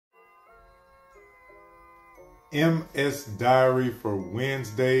MS Diary for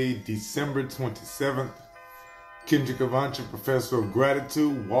Wednesday, December 27th. Kendrick Avanchi, Professor of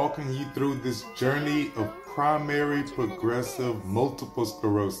Gratitude, walking you through this journey of primary progressive multiple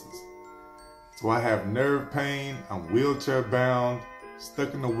sclerosis. So I have nerve pain, I'm wheelchair bound,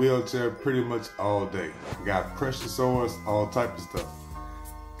 stuck in the wheelchair pretty much all day. I got pressure sores, all type of stuff.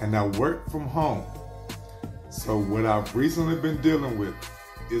 And I work from home. So what I've recently been dealing with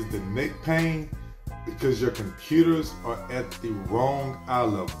is the neck pain because your computers are at the wrong eye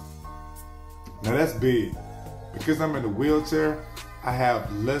level. Now that's big. Because I'm in a wheelchair, I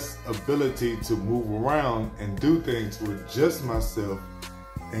have less ability to move around and do things to adjust myself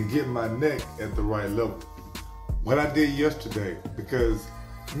and get my neck at the right level. What I did yesterday, because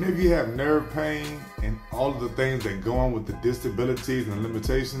many of you have nerve pain and all of the things that go on with the disabilities and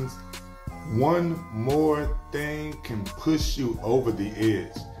limitations, one more thing can push you over the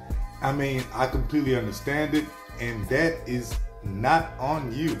edge. I mean, I completely understand it, and that is not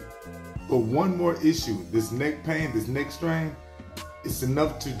on you. But one more issue, this neck pain, this neck strain, it's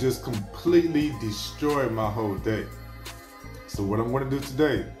enough to just completely destroy my whole day. So what I'm going to do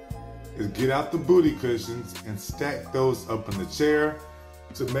today is get out the booty cushions and stack those up in the chair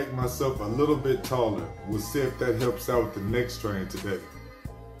to make myself a little bit taller. We'll see if that helps out with the neck strain today.